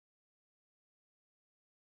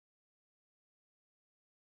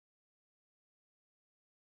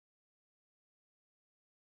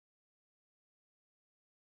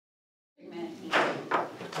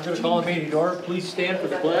We're going to call the meeting to order. Please stand for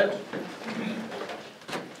the pledge.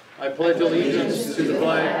 I pledge allegiance to the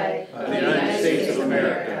flag of the United States of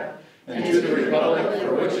America and to the republic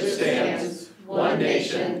for which it stands, one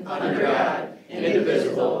nation, under God,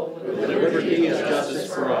 indivisible, with liberty and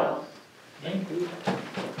justice for all. Thank you.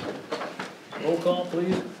 Roll call,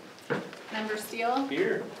 please. Member Steele?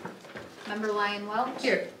 Here. Member Lyon Welch?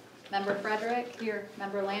 Here. Member Frederick? Here.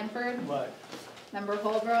 Member Lanford? What? Member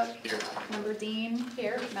Holbrook? Here. Member Dean?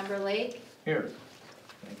 Here. Member Lake? Here.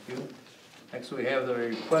 Thank you. Next we have the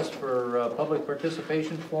request for public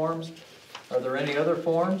participation forms. Are there any other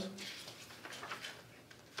forms?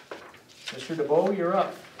 Mr. DeBoe, you're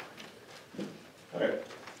up. Okay.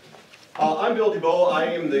 I'm Bill DeBoe. I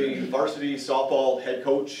am the varsity softball head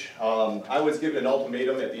coach. I was given an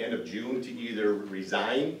ultimatum at the end of June to either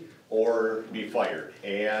resign or be fired.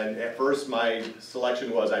 And at first my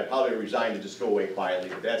selection was I'd probably resign to just go away quietly,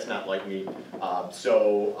 but that's not like me.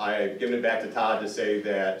 So I've given it back to Todd to say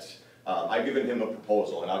that I've given him a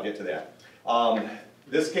proposal, and I'll get to that.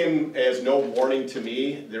 This came as no warning to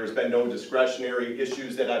me. There's been no discretionary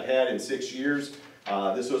issues that I've had in 6 years.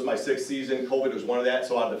 This was my 6th season. COVID was one of that,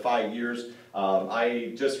 so out of the 5 years.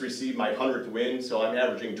 I just received my 100th win, so I'm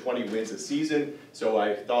averaging 20 wins a season. So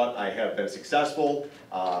I thought I have been successful.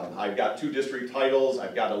 I've got 2 district titles.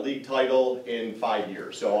 I've got a league title in 5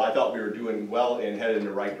 years. So I thought we were doing well and headed in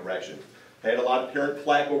the right direction. I had a lot of parent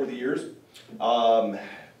flack over the years.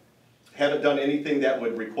 Haven't done anything that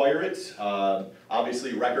would require it.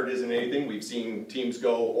 Obviously, record isn't anything. We've seen teams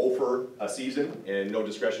go over a season and no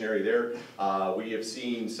discretionary there. We have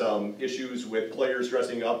seen some issues with players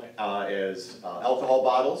dressing up as alcohol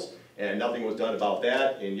bottles, and nothing was done about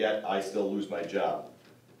that, and yet I still lose my job.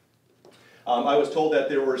 I was told that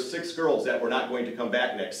there were 6 girls that were not going to come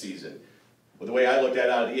back next season. Well, the way I looked at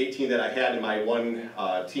it, out of the 18 that I had in my one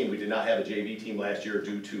team, we did not have a JV team last year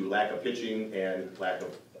due to lack of pitching and lack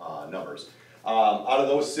of numbers. Out of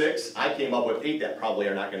those 6, I came up with 8 that probably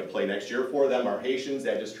are not going to play next year. 4 of them are Haitians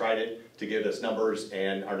that just tried it to give us numbers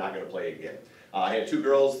and are not going to play again. I had 2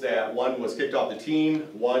 girls that one was kicked off the team.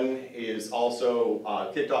 One is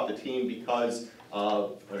also kicked off the team because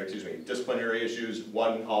of, disciplinary issues.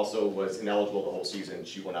 One also was ineligible the whole season.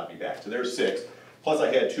 She will not be back. So there's 6. Plus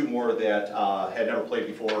I had 2 more that had never played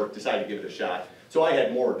before, decided to give it a shot. So I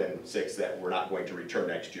had more than 6 that were not going to return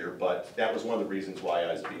next year, but that was one of the reasons why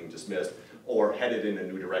I was being dismissed or headed in a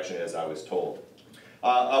new direction, as I was told.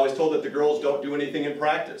 I was told that the girls don't do anything in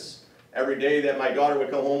practice. Every day that my daughter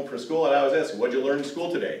would come home from school, and I was asking, what'd you learn in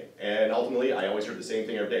school today? And ultimately, I always heard the same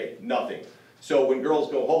thing every day, nothing. So when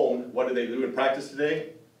girls go home, what do they do in practice today?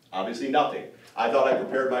 Obviously nothing. I thought I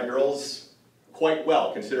prepared my girls quite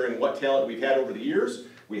well, considering what talent we've had over the years.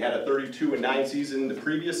 We had a 32-9 season the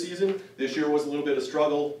previous season. This year was a little bit of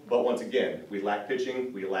struggle, but once again, we lacked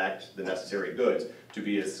pitching, we lacked the necessary goods to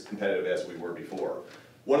be as competitive as we were before.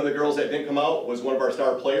 One of the girls that didn't come out was one of our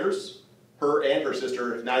star players. Her and her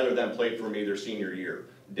sister, neither of them played for me their senior year.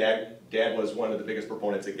 Dad was one of the biggest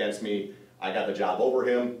proponents against me. I got the job over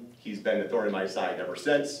him. He's been the thorn in my side ever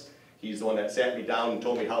since. He's the one that sat me down and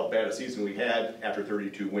told me how bad a season we had after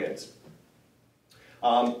 32 wins.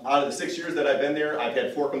 Out of the 6 years that I've been there, I've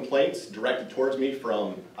had 4 complaints directed towards me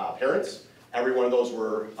from parents. Every one of those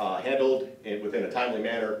were handled within a timely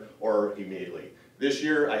manner or immediately. This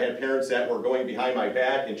year, I had parents that were going behind my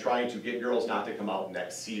back and trying to get girls not to come out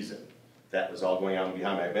next season. That was all going on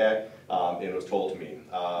behind my back, and it was told to me.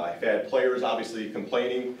 I've had players obviously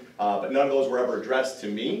complaining, but none of those were ever addressed to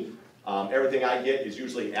me. Everything I get is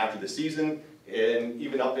usually after the season, and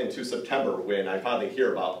even up into September when I finally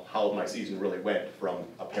hear about how my season really went from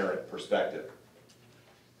a parent perspective.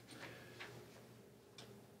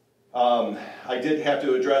 I did have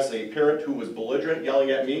to address a parent who was belligerent,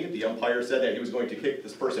 yelling at me. The umpire said that he was going to kick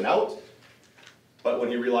this person out, but when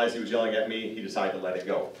he realized he was yelling at me, he decided to let it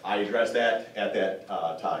go. I addressed that at that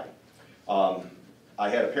time. I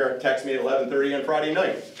had a parent text me at 11:30 on Friday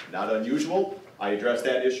night. Not unusual. I addressed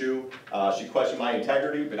that issue. She questioned my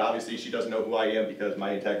integrity, but obviously she doesn't know who I am because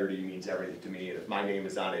my integrity means everything to me, and if my name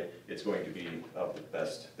is on it, it's going to be of the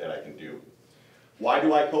best that I can do. Why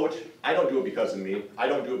do I coach? I don't do it because of me. I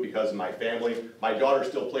don't do it because of my family. My daughter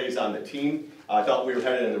still plays on the team. I thought we were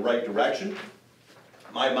headed in the right direction.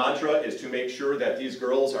 My mantra is to make sure that these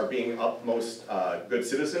girls are being utmost good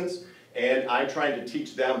citizens, and I'm trying to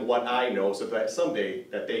teach them what I know so that someday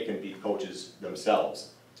that they can be coaches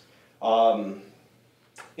themselves.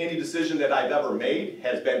 Any decision that I've ever made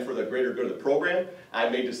has been for the greater good of the program.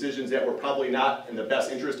 I've made decisions that were probably not in the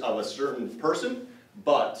best interest of a certain person,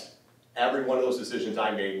 but every one of those decisions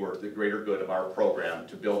I made were for the greater good of our program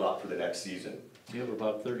to build up for the next season. You have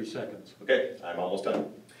about 30 seconds. Okay, I'm almost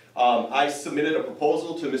done. I submitted a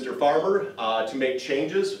proposal to Mr. Farmer to make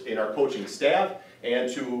changes in our coaching staff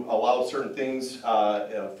and to allow certain things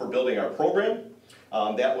for building our program.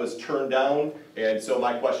 That was turned down, and so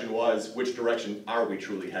my question was, which direction are we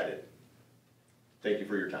truly headed? Thank you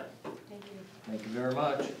for your time. Thank you. Thank you very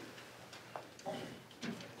much.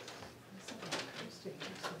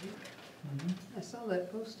 I saw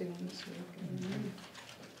that posting this week.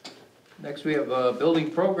 Next, we have a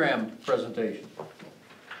building program presentation.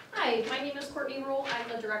 Hi, my name is Courtney Rule.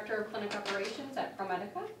 I'm the Director of Clinic Operations at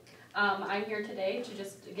ProMedica. I'm here today to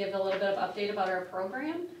just give a little bit of update about our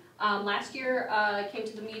program. Last year, I came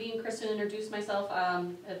to the meeting, Kristen introduced myself.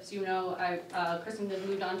 As you know, Kristen had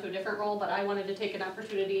moved on to a different role, but I wanted to take an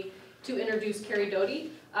opportunity to introduce Carrie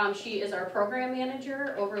Doty. She is our program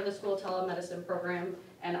manager over the school telemedicine program,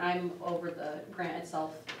 and I'm over the grant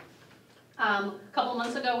itself. A couple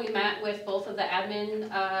months ago, we met with both of the admin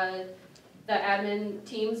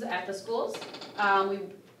teams at the schools. We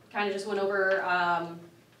kind of just went over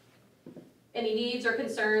any needs or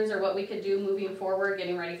concerns or what we could do moving forward,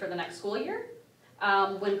 getting ready for the next school year.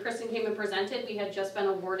 When Kristen came and presented, we had just been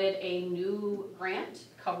awarded a new grant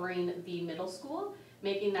covering the middle school,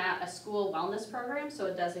 making that a school wellness program, so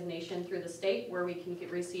a designation through the state where we can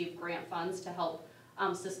receive grant funds to help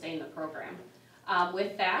sustain the program.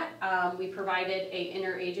 With that, we provided a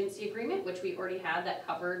interagency agreement, which we already had that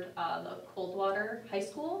covered the Coldwater High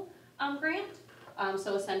School grant.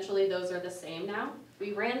 So essentially those are the same now.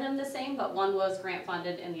 We ran them the same, but one was grant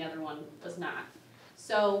funded and the other one was not.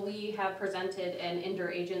 So we have presented an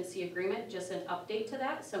interagency agreement, just an update to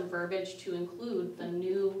that, some verbiage to include the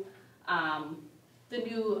new grant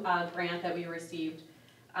that we received,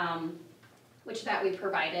 which that we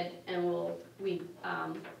provided, and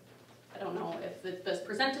I don't know if it was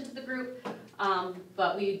presented to the group,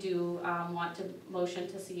 but we do want to motion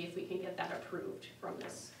to see if we can get that approved from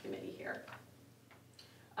this committee here.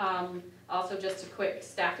 Also, just a quick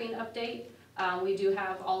staffing update. We do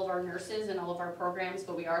have all of our nurses in all of our programs,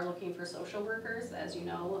 but we are looking for social workers. As you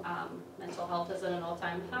know, mental health is at an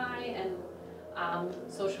all-time high, and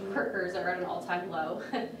social workers are at an all-time low.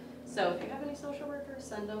 So if you have any social workers,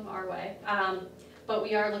 send them our way. But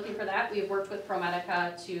we are looking for that. We've worked with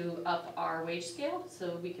ProMedica to up our wage scale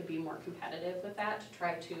so we could be more competitive with that, to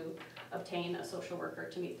try to obtain a social worker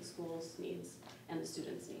to meet the school's needs and the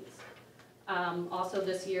students' needs. Also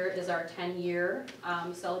this year is our 10-year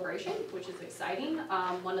celebration, which is exciting.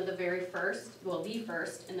 One of the very first, well, the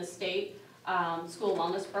first in the state school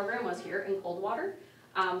wellness program was here in Coldwater.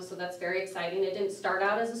 So that's very exciting. It didn't start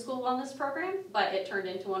out as a school wellness program, but it turned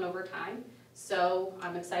into one over time. So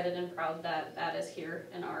I'm excited and proud that that is here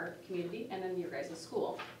in our community and in your guys'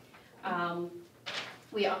 school.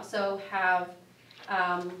 We also have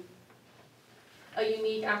a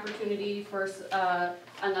unique opportunity for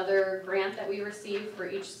another grant that we received for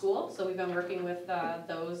each school. So we've been working with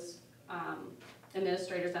those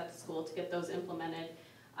administrators at the school to get those implemented.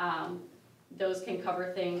 Those can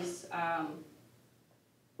cover things.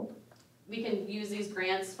 We can use these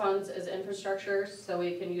grants funds as infrastructure, so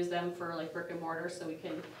we can use them for like brick and mortar, so we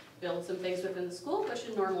can build some things within the school, which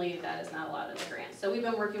normally that is not allowed in the grant. So we've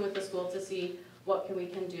been working with the school to see what we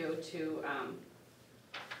can do to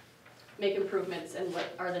make improvements and what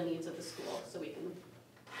are the needs of the school, so we can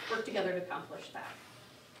work together to accomplish that.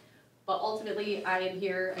 But ultimately, I am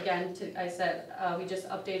here again I said, we just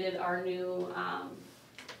updated our new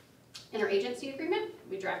interagency agreement.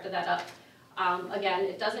 We drafted that up. Again,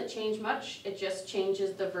 it doesn't change much, it just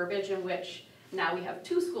changes the verbiage in which now we have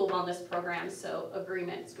 2 school wellness programs, so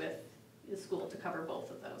agreements with the school to cover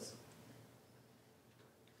both of those.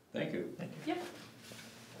 Thank you. Thank you. Yep.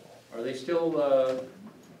 Are they still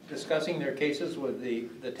discussing their cases with the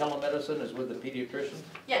telemedicine is with the pediatricians?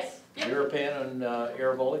 Yes. Yep. European and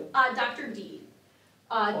Araboli? Dr. D.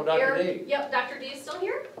 Dr. D. Yep, Dr. D is still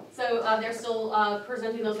here. So they're still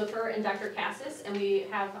presenting those with her and Dr. Cassis, and we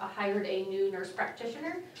have hired a new nurse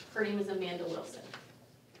practitioner. Her name is Amanda Wilson.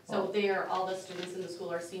 So all the students in the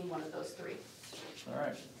school are seeing one of those 3. All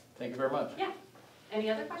right. Thank you very much. Yeah. Any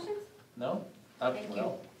other questions? No? Thank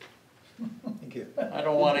you. Thank you. I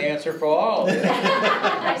don't want to answer for all.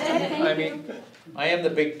 I mean, I am the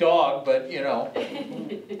big dog, but you know.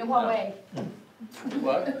 In what way?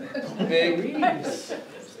 What? Big.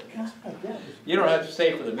 You don't have to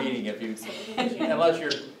stay for the meeting if you, unless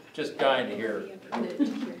you're just dying to hear. Thank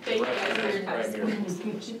you guys for your time.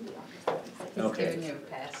 Okay. Giving you a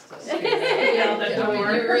pass to Yeah, that's I mean,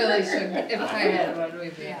 more. you really should, if I had one,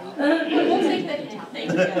 we'd be out. We'll take that now.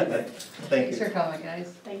 Thank you guys. Thanks for coming,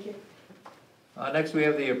 guys. Thank you. Next, we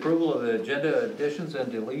have the approval of the agenda additions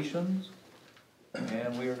and deletions.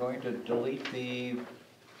 And we are going to delete the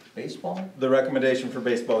baseball. The recommendation for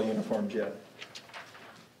baseball uniforms, yeah.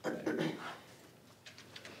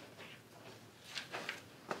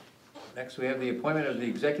 Next, we have the appointment of the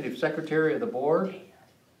executive secretary of the board.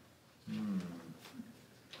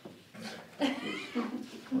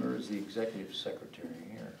 Where is the executive secretary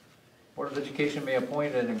here? Board of Education may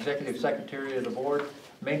appoint an executive secretary of the board.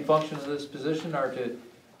 Main functions of this position are to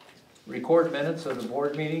record minutes of the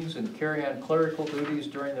board meetings and carry on clerical duties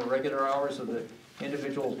during the regular hours of the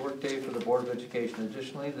individual's workday for the Board of Education.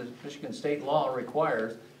 Additionally, the Michigan state law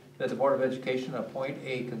requires that the Board of Education appoint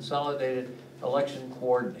a consolidated election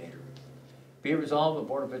coordinator. Be it resolved, the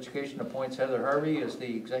Board of Education appoints Heather Harvey as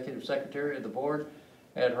the executive secretary of the board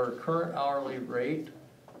at her current hourly rate,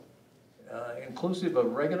 inclusive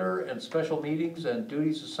of regular and special meetings and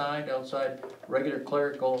duties assigned outside regular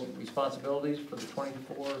clerical responsibilities for the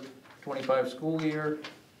 24-25 school year,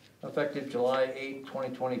 effective July 8,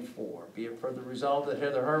 2024. Be it further resolved that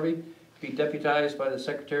Heather Harvey be deputized by the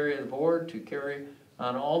secretary of the board to carry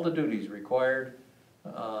on all the duties required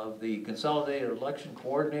of the consolidated election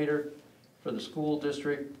coordinator for the school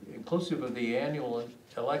district, inclusive of the annual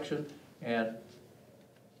election and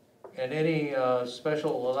any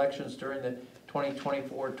special elections during the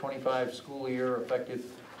 2024-25 school year, effective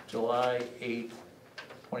July 8,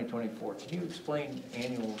 2024. Can you explain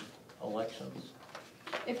annual elections?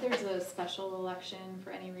 If there's a special election for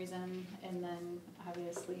any reason, and then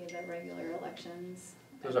obviously the regular elections.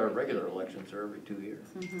 Because our regular elections are every 2 years.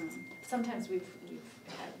 Sometimes we've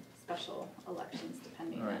had special elections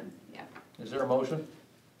depending All right. on, yeah. Is there a motion?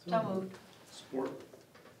 So moved. Support.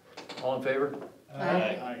 All in favor?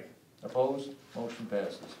 Aye. Opposed? Motion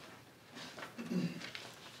passes.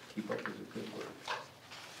 Keep up with the good work.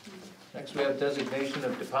 Next, we have designation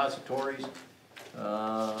of depositories.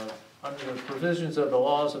 Under the provisions of the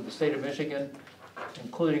laws of the state of Michigan,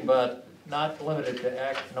 including but not limited to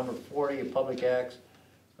Act Number 40 of Public Acts,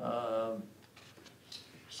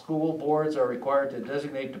 school boards are required to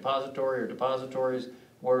designate depository or depositories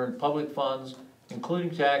wherein public funds, including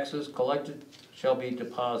taxes collected, shall be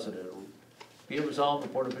deposited. Be it resolved, the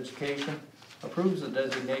Board of Education approves the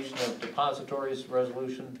designation of depositories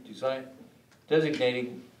resolution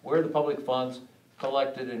designating where the public funds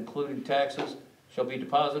collected, including taxes, shall be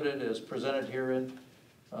deposited as presented herein.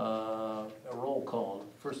 A roll call.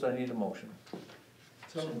 First, I need a motion.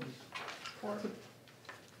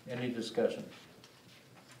 Any discussion?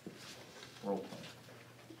 Roll call.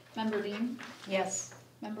 Member Dean, Yes.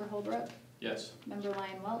 Member Holbrook, Yes. Member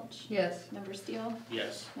Lyon Welch, Yes. Member Steele,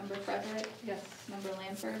 Yes. Member Frederick, Yes. Member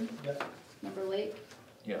Lanford, Yes. Member Lake,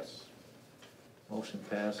 Yes. Motion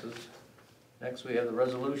passes. Next, we have the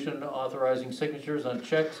resolution authorizing signatures on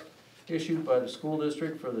checks issued by the school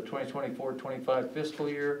district for the 2024-25 fiscal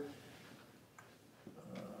year.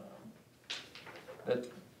 That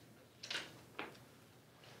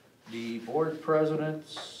the board president,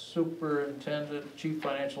 superintendent, chief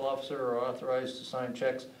financial officer are authorized to sign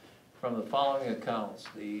checks from the following accounts: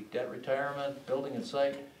 the debt retirement, building and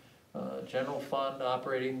site, general fund,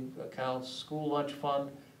 operating accounts, school lunch fund,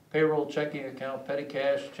 payroll checking account, petty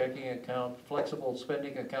cash checking account, flexible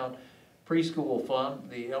spending account, preschool fund,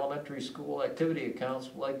 the elementary school activity accounts,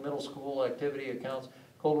 like middle school activity accounts,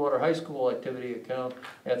 Coldwater High School activity account,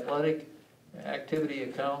 athletic activity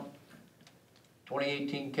account,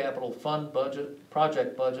 2018 capital fund budget,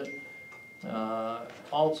 project budget.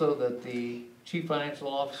 Also that the chief financial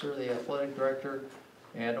officer, the athletic director,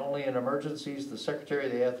 and only in emergencies, the secretary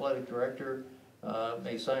of the athletic director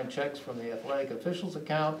may sign checks from the athletic officials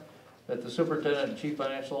account, that the superintendent and chief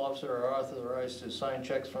financial officer are authorized to sign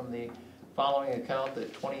checks from the following account: the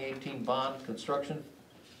 2018 bond construction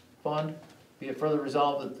fund. Be it further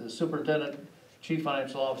resolved that the superintendent, chief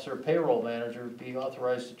financial officer, payroll manager be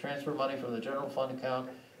authorized to transfer money from the general fund account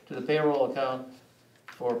to the payroll account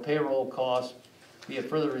for payroll costs. Be it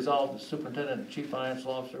further resolved, the superintendent and chief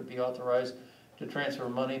financial officer be authorized to transfer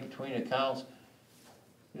money between accounts.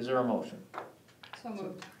 Is there a motion? So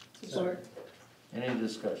moved. Support. Any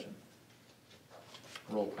discussion?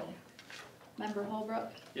 Roll call. Member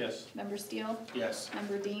Holbrook, Yes. Member Steele, Yes.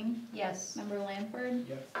 Member Dean, Yes. Member Lanford,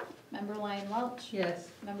 Yes. Member Lyon Welch, Yes.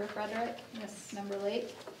 Member Frederick, Yes. Member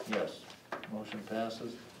Lake, Yes. Motion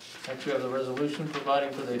passes. Next, we have the resolution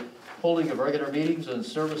providing for the holding of regular meetings and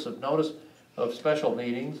service of notice of special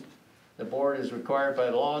meetings. The board is required by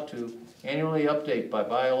law to annually update by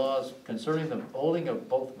bylaws concerning the holding of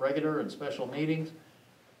both regular and special meetings.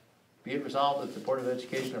 Be it resolved that the Board of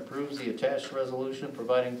Education approves the attached resolution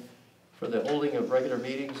providing for the holding of regular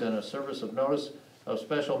meetings and a service of notice of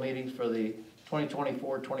special meetings for the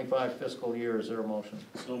 2024-25 fiscal year. Is there a motion?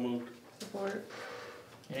 So moved. Support.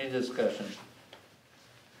 Any discussion?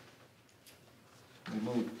 We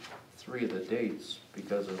moved 3 of the dates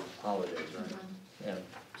because of holidays, right? And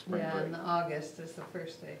spring Yeah, break. and August is the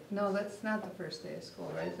first day. No, that's not the first day of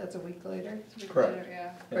school, right? That's a week later? It's a week Correct. later,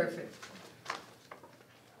 yeah. Perfect.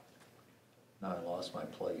 Now I lost my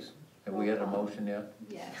place. Have we had a motion yet?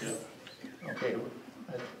 Yes, Okay,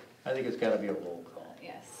 I think it's gotta be a roll call.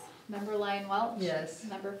 yes. Member Lyon Welch? Yes.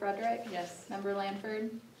 Member Frederick? Yes. Member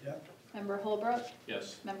Lanford? Yep. Member Holbrook?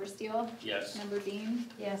 Yes. Member Steele? Yes. Member Dean?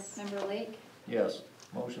 Yes. Member Lake? Yes,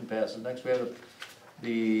 motion passes. Next, we have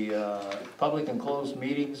the public and closed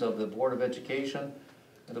meetings of the Board of Education.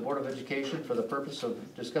 The Board of Education, for the purpose of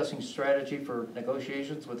discussing strategy for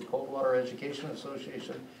negotiations with the Coldwater Education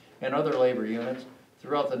Association and other labor units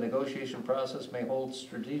throughout the negotiation process, may hold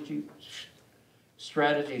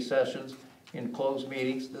strategy sessions in closed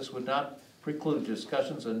meetings. This would not preclude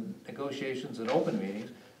discussions and negotiations in open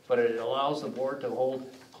meetings, but it allows the board to hold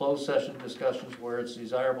closed session discussions where it's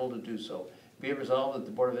desirable to do so. Be it resolved that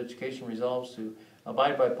the Board of Education resolves to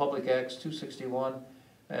abide by Public Acts 261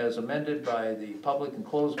 as amended by the public and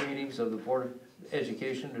closed meetings of the Board of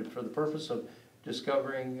Education for the purpose of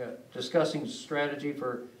discussing strategy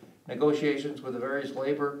for negotiations with the various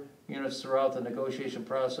labor units throughout the negotiation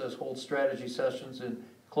process, hold strategy sessions in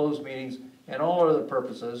closed meetings, and all other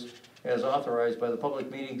purposes as authorized by the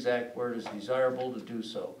Public Meetings Act where it is desirable to do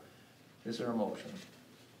so. Is there a motion?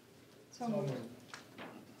 So moved.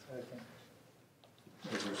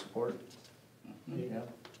 Is there support? Yeah.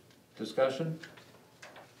 Discussion?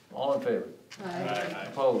 All in favor? Aye.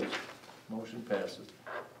 Opposed? Motion passes.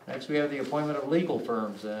 Next, we have the appointment of legal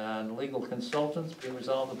firms and legal consultants. Be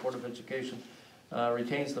resolved, the Board of Education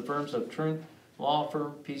retains the firms of Trune Law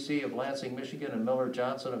Firm, PC of Lansing, Michigan, and Miller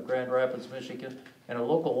Johnson of Grand Rapids, Michigan, and a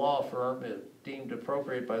local law firm deemed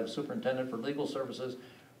appropriate by the superintendent for legal services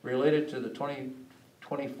related to the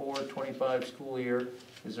 2024-25 school year.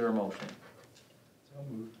 Is there a motion? So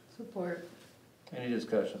moved. Support. Any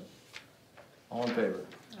discussion? All in favor?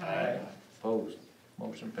 Aye. Opposed?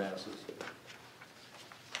 Motion passes.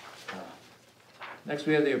 Next,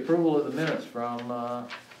 we have the approval of the minutes from,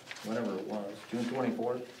 whenever it was, June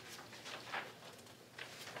 24th.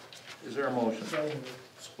 Is there a motion?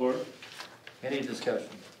 Support. Any discussion?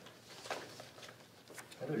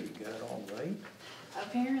 Heather, you got it all right?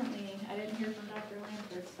 Apparently, I didn't hear from Dr.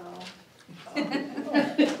 Lanford,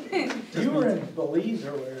 so. You were in Belize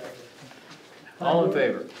or wherever. All in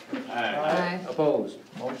favor? Aye. Opposed?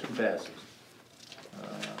 Motion passes.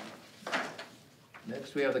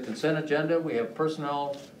 Next, we have the consent agenda. We have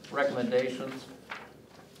personnel recommendations.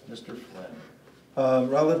 Mr. Flynn.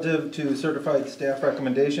 Relative to certified staff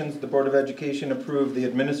recommendations, the Board of Education approved the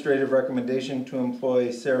administrative recommendation to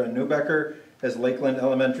employ Sarah Newbecker as Lakeland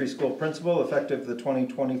Elementary School Principal effective the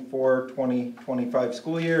 2024-2025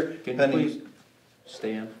 school year. Can you please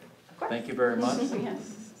stand? Thank you very much.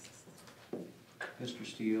 Yes. Mr.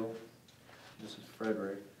 Steele, Mrs.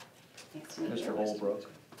 Frederick, Nice to meet Mr. you. Holbrook.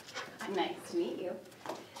 Nice to meet you.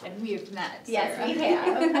 And we have met, Yes, Sarah. we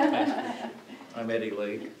have. I'm Eddie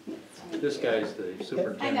Lake. This guy's the I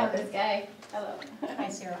superintendent. know this guy. Hello. Hi,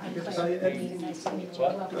 Sarah. I'm Get to Claire. call you Eddie? Nice to meet you.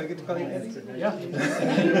 What? Do I get to call you Eddie? Yeah.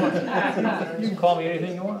 You can call me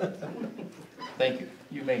anything you want. Thank you.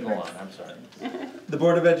 You may go on, I'm sorry. The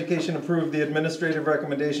Board of Education approved the administrative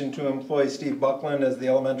recommendation to employ Steve Buckland as the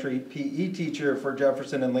elementary PE teacher for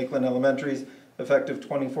Jefferson and Lakeland Elementaries effective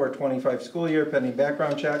 24-25 school year pending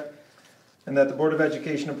background check. And that the Board of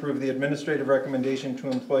Education approve the administrative recommendation to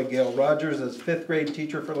employ Gail Rogers as 5th grade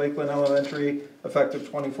teacher for Lakeland Elementary, effective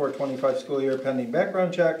 24-25 school year pending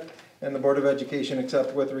background check. And the Board of Education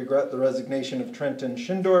accept with regret the resignation of Trenton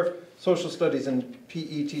Schindorf, social studies and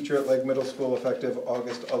PE teacher at Lake Middle School, effective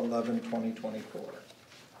August 11, 2024. Well,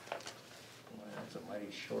 that's a mighty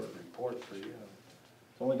short report for you.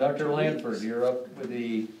 Only Dr. 2 Lanford, weeks. you're up with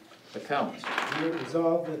the accounts. Be it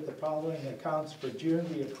resolved that the following accounts for June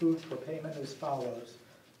be approved for payment as follows.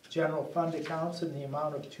 General fund accounts in the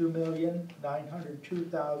amount of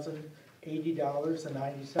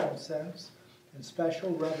 $2,902,080.97, and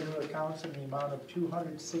special revenue accounts in the amount of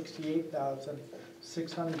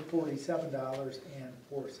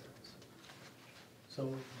 $268,647.04.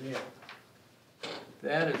 So there.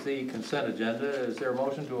 That is the consent agenda. Is there a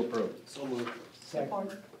motion to approve? So moved.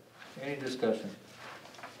 Second. Any discussion?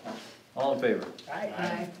 All in favor?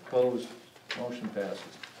 Aye. Opposed? Motion passes.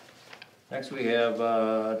 Next, we have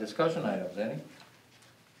discussion items. Any?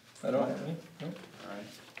 I don't have any. No. All right.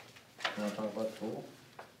 You want to talk about the pool?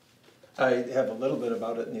 I have a little bit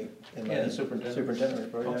about it in Yeah, my the superintendent. superintendent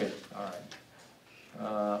report. yeah. Okay, all right.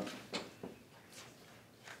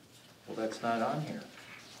 Well, that's not on here.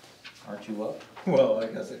 Aren't you up? Well, I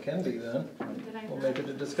guess it can be then. Did I We'll not? make it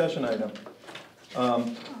a discussion item.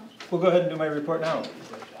 We'll go ahead and do my report now.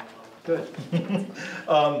 Good.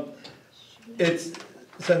 It's,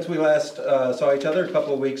 since we last saw each other a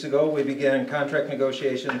couple of weeks ago, we began contract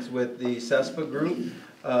negotiations with the CESPA group.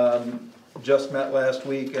 Just met last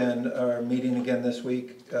week and are meeting again this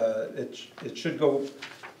week. It should go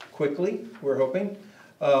quickly, we're hoping.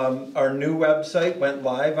 Our new website went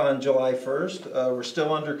live on July 1st. We're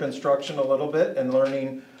still under construction a little bit and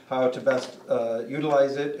learning how to best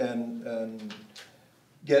utilize it and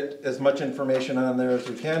get as much information on there as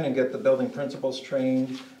we can and get the building principals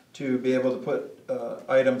trained to be able to put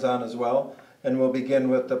items on as well. And we'll begin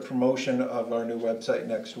with the promotion of our new website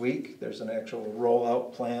next week. There's an actual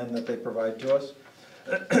rollout plan that they provide to us.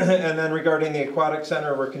 And then regarding the Aquatic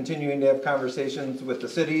Center, we're continuing to have conversations with the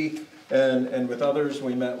city and with others.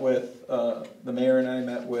 We met with, the mayor and I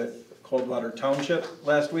met with Coldwater Township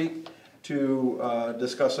last week to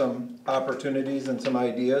discuss some opportunities and some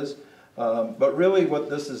ideas. But really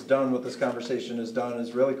what this has done, what this conversation has done,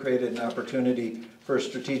 is really created an opportunity for a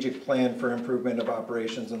strategic plan for improvement of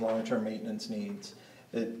operations and long-term maintenance needs.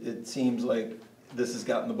 It seems like this has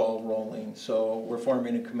gotten the ball rolling, so we're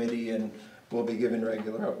forming a committee and we'll be giving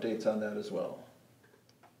regular updates on that as well.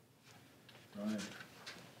 All right.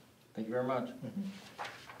 Thank you very much.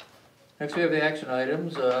 Next we have the action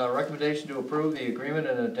items. Recommendation to approve the agreement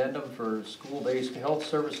and addendum for school-based health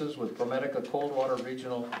services with ProMedica Coldwater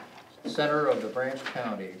Regional Center of the Branch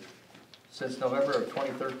County. Since November of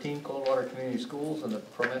 2013, Coldwater Community Schools and the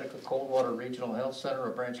ProMedica Coldwater Regional Health Center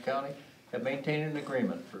of Branch County have maintained an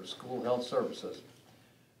agreement for school health services.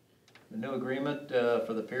 The new agreement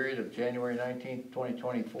for the period of January 19th,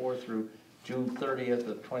 2024 through June 30th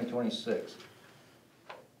of 2026.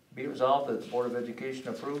 Be it resolved that the Board of Education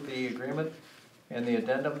approve the agreement and the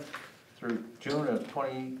addendum through June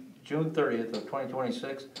 30th of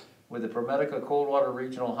 2026 with the ProMedica Coldwater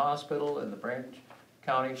Regional Hospital and the Branch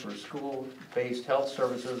County for school-based health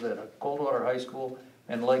services at Coldwater High School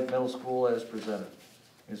and Lake Middle School as presented.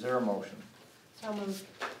 Is there a motion? So moved.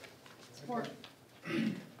 Support.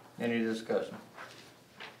 Any discussion?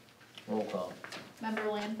 Roll call. Member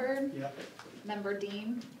Lanford? Yep. Member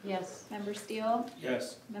Dean? Yes. Member Steele?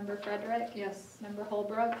 Yes. Member Frederick? Yes. Member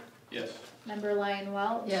Holbrook? Yes. Member Lyon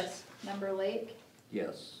Welch? Yes. Member Lake?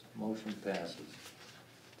 Yes. Motion passes.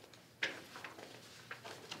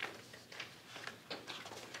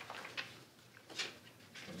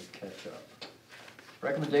 Let me catch up.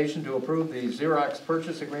 Recommendation to approve the Xerox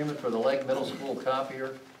purchase agreement for the Lake Middle School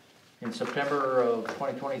copier. In September of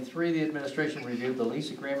 2023, the administration reviewed the lease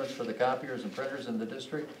agreements for the copiers and printers in the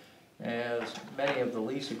district, as many of the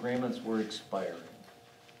lease agreements were expiring.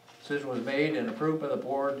 Decision was made and approved by the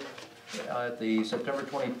board at the September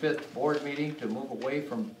 25th board meeting to move away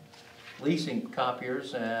from leasing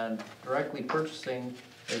copiers and directly purchasing,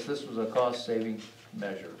 as this was a cost-saving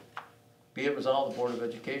measure. Be it resolved, the Board of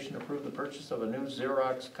Education approved the purchase of a new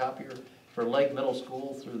Xerox copier for Lake Middle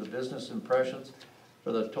School through the business impressions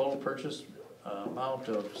for the total purchase amount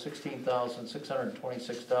of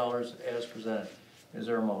 $16,626 as presented. Is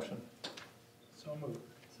there a motion? So moved.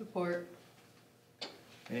 Support.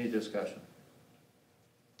 Any discussion?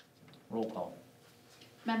 Roll call.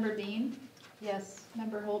 Member Dean? Yes.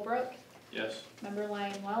 Member Holbrook? Yes. Member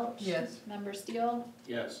Lyon Welch? Yes. Member Steele?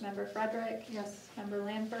 Yes. Member Frederick? Yes. Member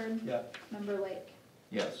Lanford? Yep. Member Lake?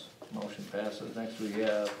 Yes. Motion passes. Next we do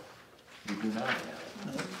not have.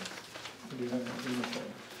 Do you have anything to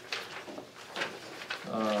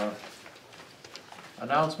say?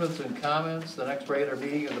 Announcements and comments. The next regular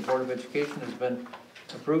meeting of the Board of Education has been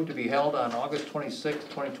approved to be held on August 26,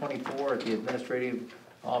 2024 at the Administrative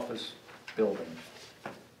Office Building.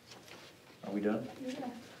 Are we done? Yeah.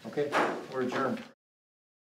 Okay, we're adjourned.